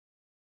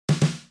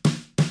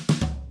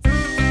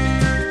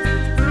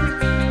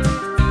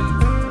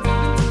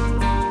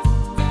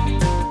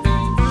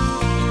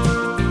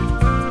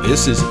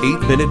This is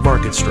 8-Minute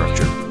Market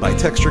Structure by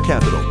Texture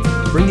Capital,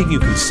 bringing you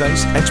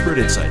concise, expert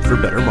insight for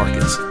better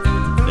markets.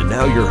 And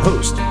now your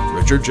host,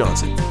 Richard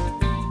Johnson.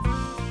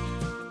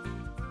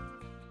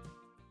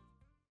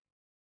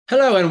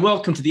 Hello and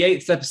welcome to the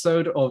 8th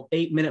episode of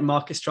 8-Minute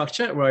Market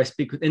Structure, where I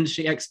speak with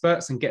industry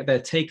experts and get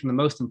their take on the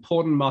most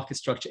important market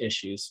structure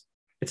issues.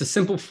 It's a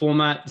simple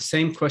format, the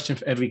same question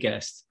for every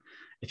guest.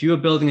 If you were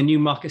building a new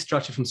market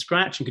structure from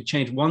scratch and could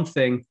change one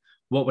thing,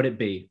 what would it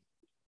be?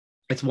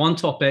 It's one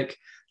topic,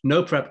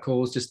 no prep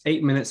calls, just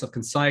 8 minutes of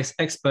concise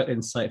expert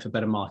insight for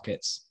better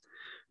markets.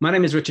 My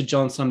name is Richard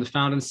Johnson. I'm the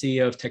founder and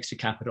CEO of Texture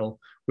Capital.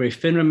 We're a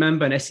FINRA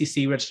member and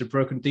SEC registered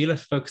broker and dealer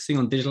focusing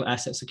on digital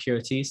asset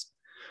securities.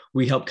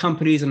 We help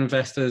companies and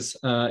investors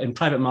in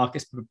private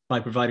markets by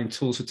providing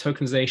tools for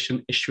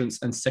tokenization,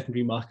 issuance, and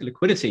secondary market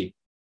liquidity.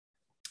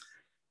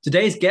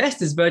 Today's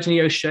guest is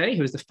Virginie O'Shea,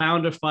 who is the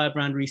founder of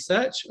Firebrand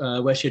Research,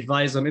 where she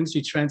advises on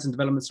industry trends and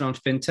developments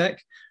around fintech,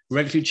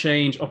 regulatory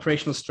change,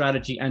 operational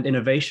strategy, and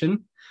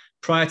innovation.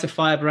 Prior to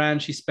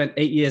Firebrand, she spent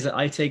 8 years at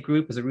IT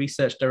Group as a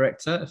research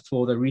director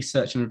for the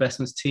research and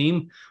investments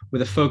team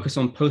with a focus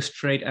on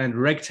post-trade and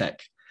regtech.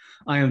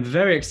 I am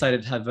very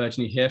excited to have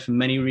Virginie here for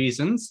many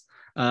reasons.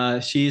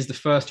 She is the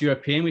first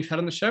European we've had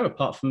on the show,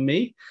 apart from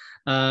me.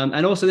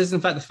 And also, this is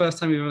in fact the first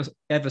time we've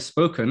ever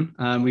spoken.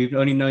 We've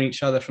only known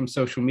each other from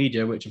social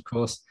media, which of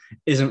course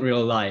isn't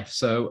real life.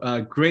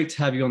 So great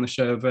to have you on the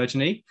show,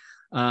 Virginie.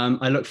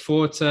 I look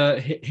forward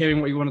to hearing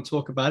what you want to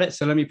talk about it.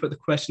 So let me put the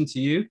question to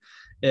you.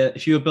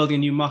 If you were building a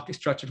new market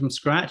structure from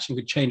scratch and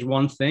could change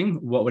one thing,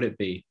 what would it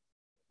be?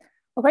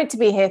 Well, great to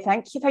be here.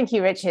 Thank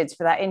you, Richard,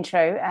 for that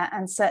intro.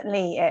 And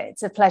certainly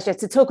it's a pleasure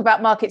to talk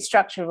about market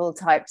structure of all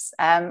types,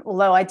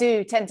 although I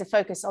do tend to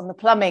focus on the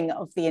plumbing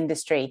of the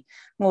industry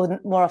more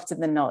often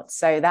than not.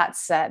 So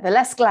that's the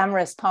less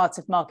glamorous part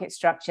of market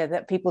structure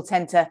that people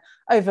tend to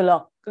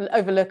overlook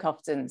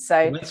often. So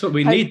well, that's what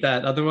we need,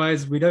 that.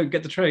 Otherwise, we don't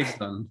get the trades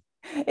done.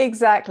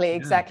 Exactly.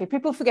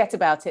 People forget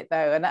about it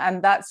though,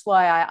 and that's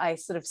why I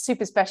sort of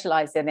super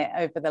specialized in it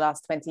over the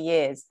last 20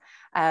 years.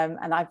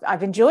 And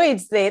I've enjoyed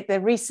the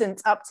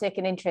recent uptick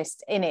in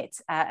interest in it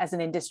as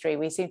an industry.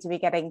 We seem to be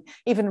getting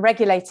even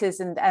regulators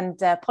and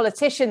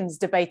politicians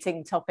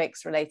debating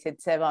topics related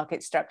to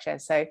market structure.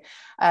 So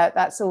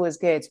that's always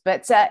good.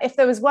 But if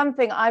there was one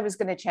thing I was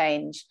going to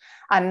change,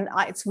 and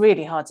it's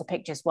really hard to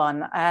pick just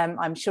one,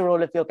 I'm sure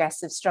all of your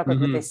guests have struggled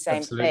with this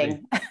same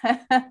thing.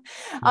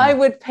 I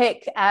would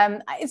pick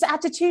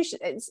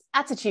it's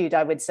attitude,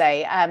 I would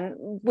say,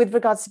 with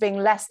regards to being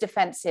less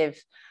defensive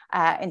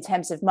in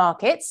terms of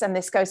markets, and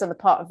this goes on the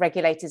part of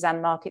regulators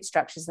and market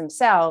structures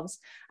themselves,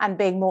 and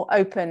being more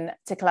open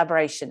to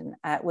collaboration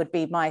would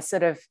be my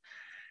sort of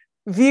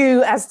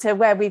view as to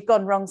where we've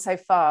gone wrong so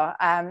far,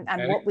 and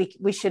what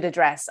we should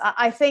address.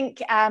 I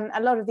think a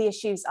lot of the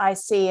issues I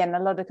see and a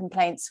lot of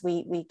complaints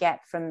we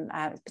get from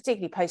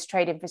particularly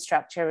post-trade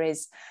infrastructure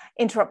is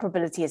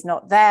interoperability is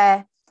not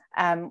there.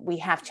 We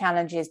have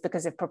challenges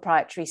because of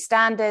proprietary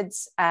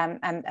standards,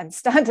 and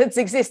standards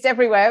exist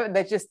everywhere, and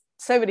there's just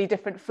so many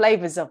different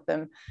flavors of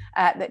them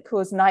that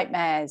cause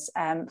nightmares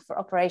for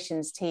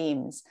operations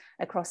teams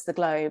across the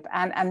globe,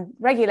 and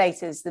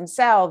regulators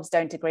themselves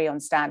don't agree on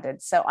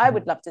standards. So I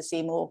would love to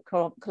see more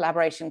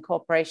collaboration,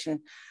 cooperation,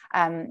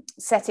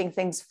 setting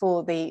things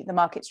for the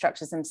market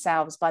structures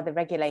themselves by the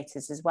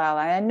regulators as well.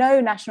 And I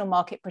know national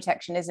market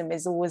protectionism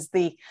is always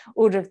the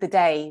order of the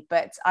day,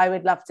 but I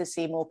would love to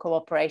see more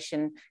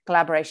cooperation,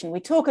 collaboration. We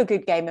talk a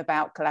good game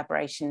about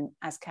collaboration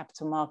as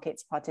capital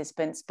markets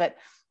participants, but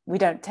we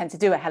don't tend to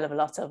do a hell of a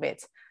lot of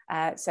it.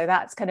 So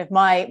that's kind of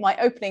my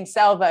opening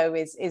salvo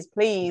is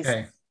please,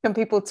 can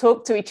people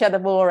talk to each other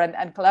more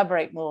and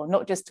collaborate more,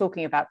 not just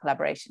talking about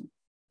collaboration?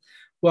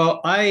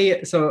 Well,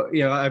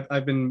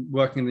 I've been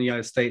working in the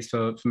United States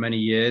for many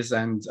years,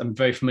 and I'm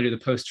very familiar with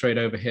the post-trade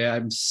over here.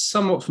 I'm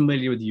somewhat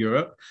familiar with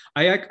Europe.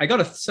 I got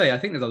to say, I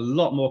think there's a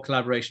lot more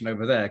collaboration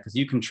over there, because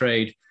you can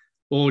trade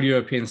all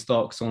European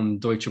stocks on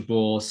Deutsche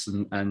Börse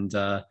and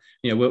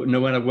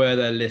no matter where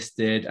they're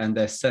listed, and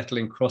they're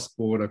settling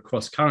cross-border,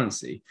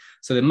 cross-currency.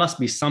 So there must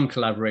be some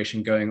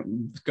collaboration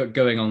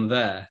going on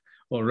there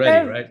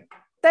already, right?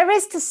 There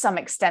is, to some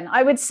extent.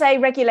 I would say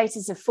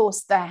regulators have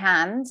forced their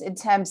hand in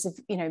terms of,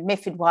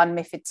 MiFID I,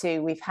 MiFID II.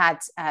 We've had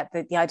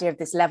the idea of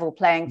this level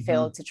playing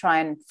field to try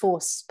and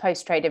force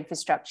post-trade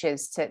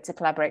infrastructures to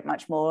collaborate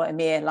much more.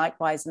 EMIR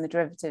likewise in the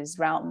derivatives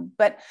realm,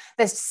 but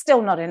there's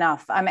still not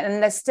enough. I mean,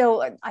 and there's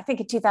still, I think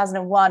in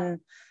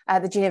 2001,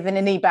 the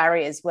Giovannini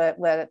barriers were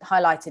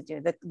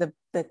highlighted.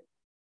 The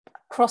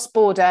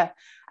cross-border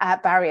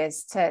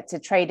barriers to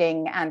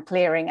trading and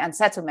clearing and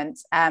settlement.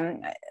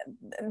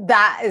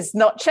 That has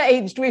not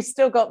changed. We've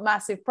still got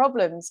massive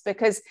problems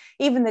because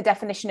even the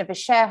definition of a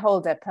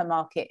shareholder per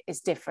market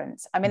is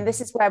different. I mean, this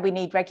is where we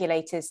need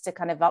regulators to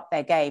kind of up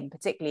their game,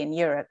 particularly in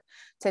Europe,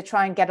 to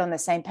try and get on the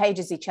same page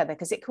as each other,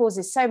 because it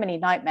causes so many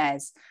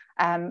nightmares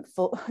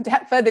for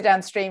further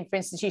downstream for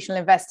institutional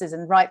investors,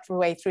 and right the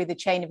way through the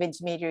chain of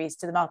intermediaries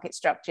to the market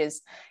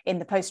structures in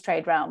the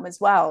post-trade realm as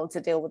well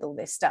to deal with all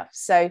this stuff.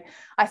 So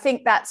I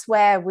think that's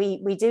where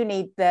we do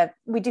need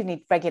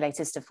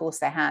regulators to force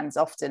their hands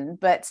often,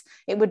 but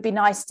it would be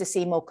nice to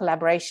see more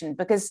collaboration,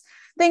 because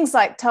things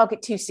like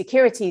Target 2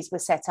 securities were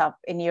set up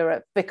in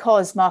Europe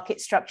because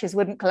market structures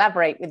wouldn't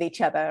collaborate with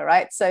each other,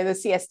 right? So the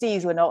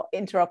CSDs were not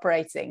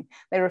interoperating.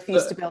 They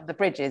refused to build the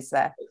bridges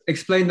there.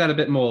 Explain that a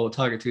bit more, what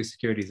Target 2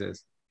 securities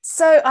is.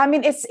 So, I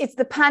mean, it's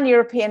the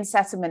pan-European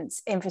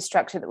settlements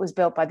infrastructure that was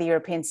built by the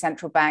European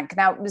Central Bank.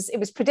 Now, it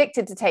was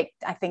predicted to take,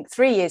 I think,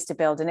 3 years to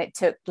build, and it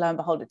took, lo and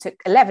behold, it took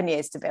 11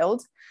 years to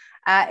build.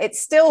 It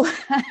still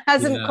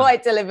hasn't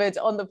quite delivered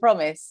on the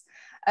promise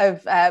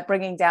of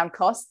bringing down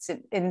costs.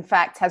 It, in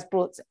fact, has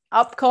brought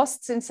up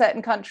costs in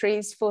certain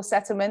countries for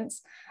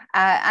settlements.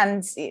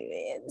 And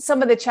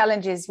some of the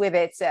challenges with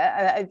it,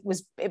 it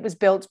was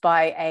built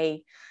by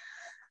a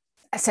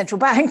central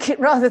bank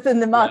rather than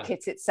the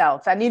market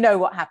itself. And you know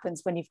what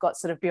happens when you've got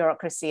sort of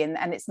bureaucracy,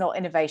 and it's not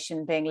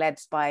innovation being led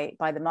by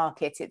the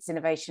market, it's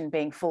innovation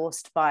being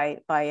forced by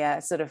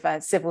sort of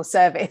a civil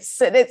service.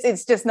 And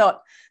it's just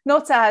not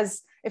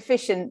as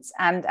efficient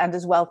and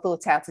as well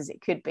thought out as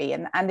it could be.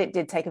 And it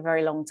did take a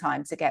very long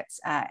time to get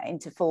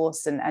into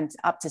force and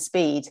up to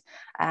speed.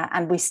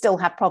 And we still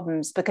have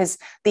problems because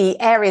the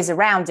areas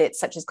around it,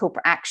 such as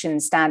corporate action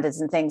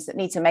standards and things that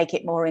need to make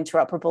it more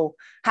interoperable,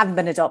 haven't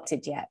been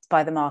adopted yet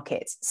by the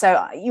market.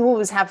 So you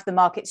always have the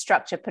market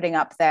structure putting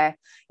up their,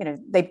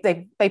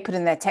 they put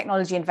in their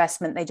technology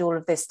investment, they do all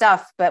of this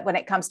stuff. But when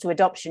it comes to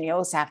adoption, you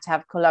also have to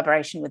have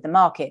collaboration with the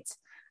market.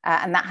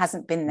 And that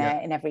hasn't been there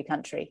in every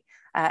country.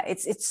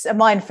 It's a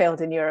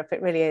minefield in Europe.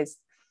 It really is.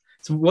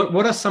 So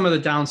what are some of the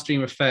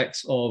downstream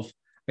effects of,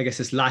 I guess,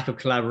 this lack of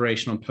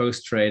collaboration on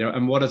post-trade?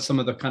 And what are some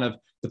of the kind of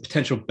the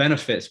potential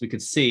benefits we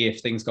could see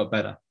if things got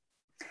better?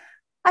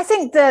 I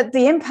think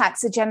the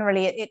impacts are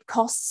generally, it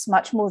costs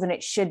much more than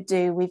it should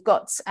do. We've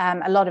got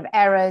a lot of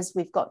errors.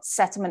 We've got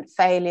settlement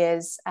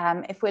failures.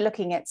 If we're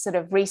looking at sort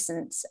of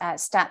recent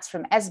stats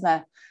from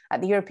ESMA at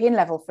the European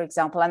level, for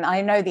example, and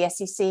I know the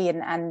SEC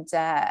and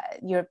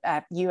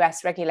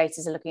US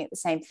regulators are looking at the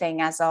same thing,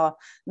 as are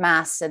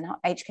MAS and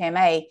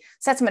HKMA,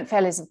 settlement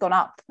failures have gone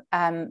up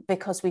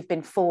because we've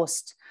been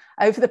forced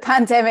over the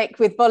pandemic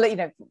with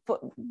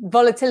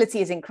volatility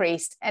has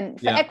increased. And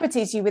for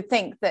equities, you would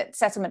think that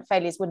settlement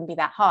failures wouldn't be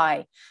that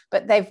high,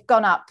 but they've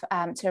gone up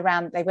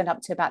they went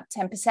up to about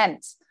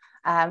 10%,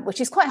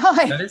 which is quite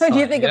high when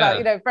you think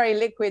about, very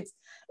liquid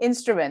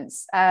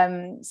instruments.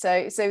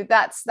 So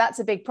that's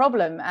a big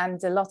problem.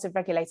 And a lot of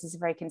regulators are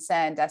very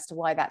concerned as to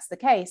why that's the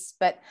case.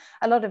 But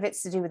a lot of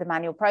it's to do with the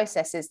manual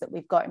processes that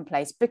we've got in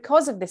place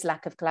because of this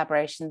lack of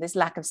collaboration, this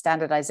lack of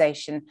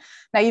standardization.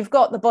 Now, you've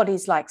got the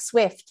bodies like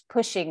SWIFT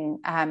pushing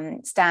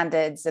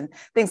standards and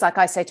things like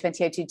ISO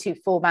 20022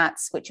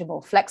 formats, which are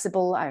more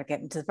flexible. I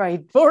get into the very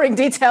boring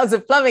details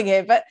of plumbing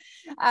here, but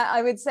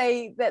I would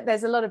say that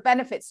there's a lot of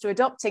benefits to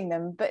adopting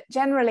them. But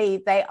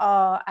generally, they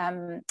are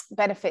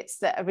benefits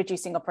that are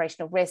reducing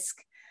operational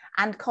risk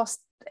and cost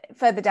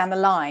further down the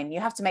line. You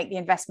have to make the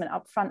investment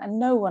up front, and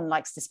no one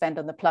likes to spend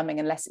on the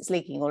plumbing unless it's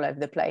leaking all over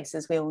the place,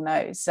 as we all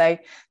know. So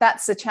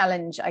that's the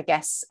challenge, I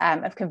guess,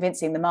 of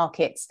convincing the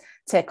markets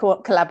to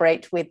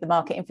collaborate with the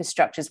market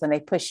infrastructures when they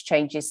push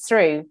changes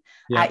through.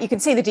 You can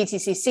see the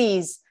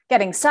DTCCs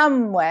getting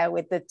somewhere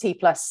with the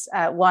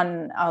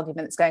T+1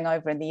 argument that's going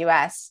over in the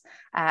US,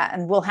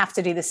 and we'll have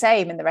to do the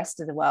same in the rest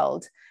of the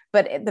world.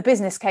 But the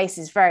business case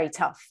is very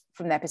tough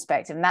from their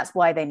perspective. And that's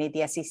why they need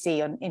the SEC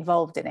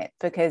involved in it,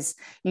 because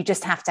you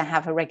just have to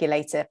have a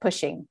regulator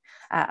pushing.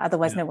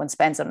 Otherwise, no one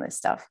spends on this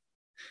stuff.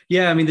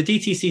 Yeah, I mean, the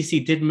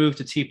DTCC did move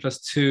to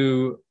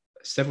T+2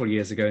 several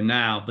years ago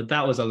now, but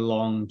that was a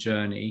long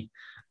journey.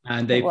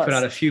 And they put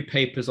out a few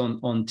papers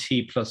on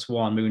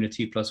T+1, moving to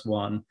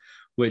T+1,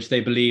 which they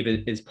believe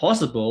is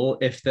possible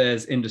if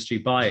there's industry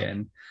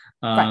buy-in.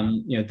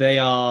 They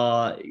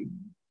are,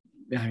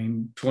 I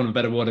mean, for want of a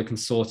better word, a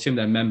consortium.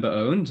 They're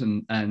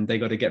member-owned, and they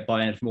got to get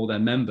buy-in from all their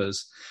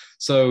members.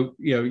 So,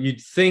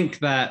 you'd think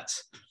that,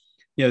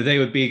 they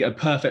would be a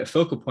perfect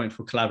focal point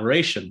for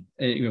collaboration,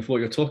 for what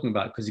you're talking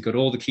about, because you've got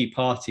all the key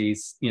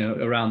parties,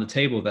 around the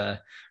table there.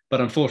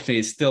 But unfortunately,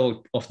 it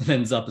still often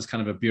ends up as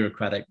kind of a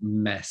bureaucratic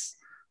mess.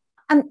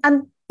 And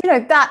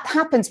that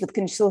happens with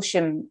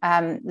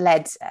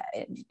consortium-led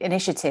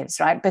initiatives,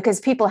 right?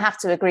 Because people have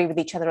to agree with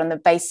each other on the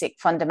basic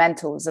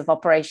fundamentals of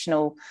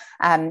operational,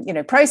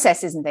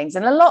 processes and things.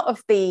 And a lot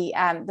of the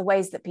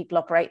ways that people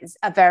operate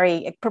are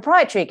very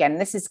proprietary. Again,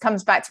 this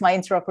comes back to my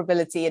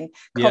interoperability and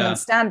common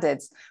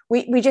standards.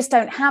 We just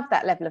don't have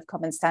that level of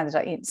common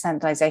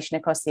standardization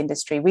across the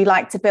industry. We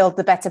like to build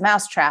the better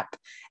mousetrap,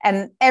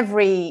 and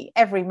every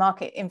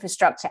market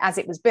infrastructure, as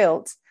it was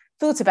built,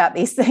 thought about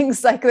these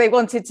things. Like they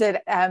wanted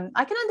to,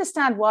 I can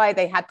understand why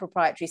they had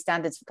proprietary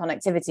standards for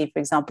connectivity, for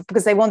example,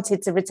 because they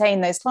wanted to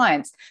retain those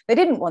clients. They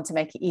didn't want to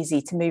make it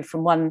easy to move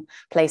from one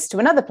place to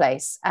another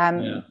place,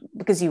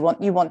 because you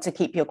want to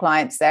keep your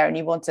clients there and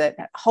you want to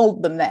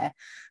hold them there.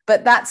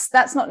 But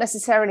that's not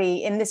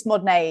necessarily, in this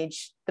modern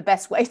age, the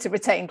best way to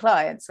retain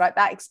clients, right?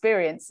 That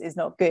experience is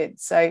not good.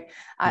 So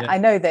I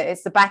know that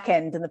it's the back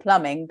end and the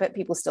plumbing, but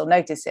people still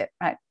notice it,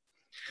 right?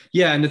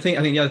 Yeah, and I think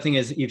the other thing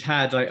is you've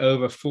had like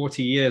over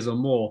 40 years or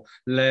more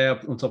layer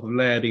on top of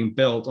layer being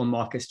built on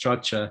market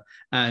structure,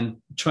 and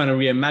trying to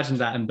reimagine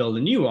that and build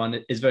a new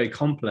one is very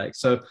complex.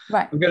 So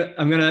right.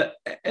 I'm gonna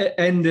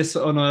end this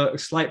on a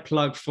slight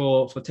plug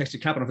for Texture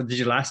Capital, for the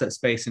digital asset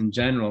space in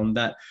general, and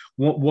that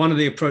one of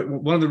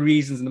the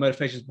reasons and the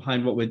motivations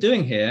behind what we're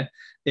doing here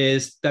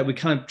is that we're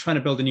kind of trying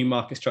to build a new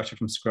market structure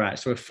from scratch.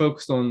 So we're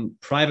focused on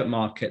private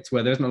markets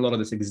where there isn't a lot of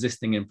this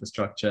existing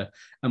infrastructure,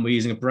 and we're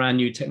using a brand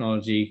new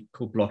technology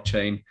called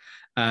blockchain.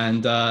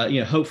 And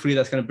hopefully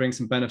that's going to bring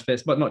some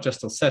benefits, but not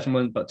just to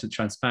settlement, but to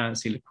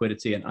transparency,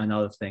 liquidity, and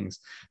other things.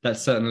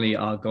 That's certainly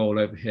our goal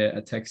over here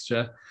at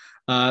Texture.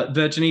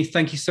 Virginie,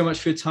 thank you so much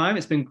for your time.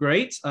 It's been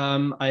great.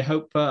 I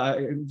hope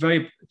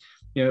very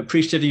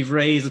appreciative you've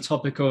raised the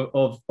topic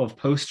of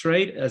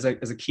post-trade as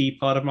a key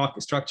part of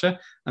market structure.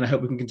 And I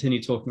hope we can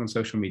continue talking on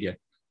social media.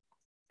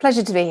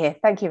 Pleasure to be here.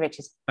 Thank you,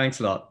 Richard. Thanks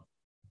a lot.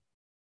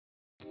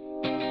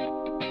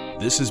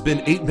 This has been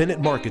 8-Minute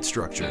Market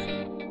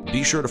Structure.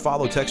 Be sure to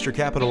follow Texture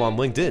Capital on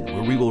LinkedIn,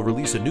 where we will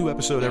release a new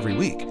episode every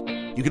week.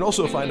 You can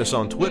also find us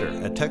on Twitter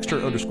at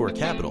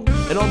Texture_Capital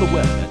and on the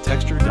web at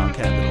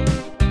texture.capital.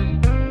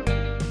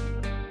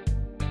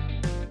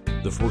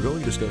 The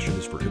foregoing discussion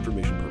is for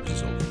information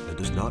purposes only and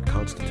does not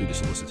constitute a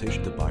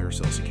solicitation to buy or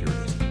sell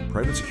securities.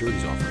 Private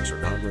securities offerings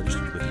are not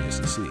registered with the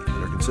SEC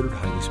and are considered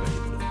highly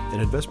speculative. An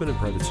investment in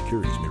private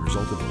securities may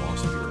result in the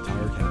loss of your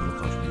entire capital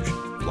contribution.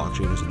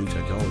 Blockchain is a new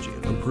technology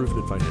and unproven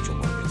in financial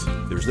markets.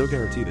 There is no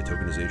guarantee that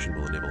tokenization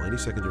will enable any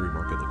secondary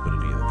market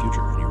liquidity in the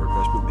future, and your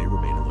investment may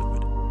remain illiquid.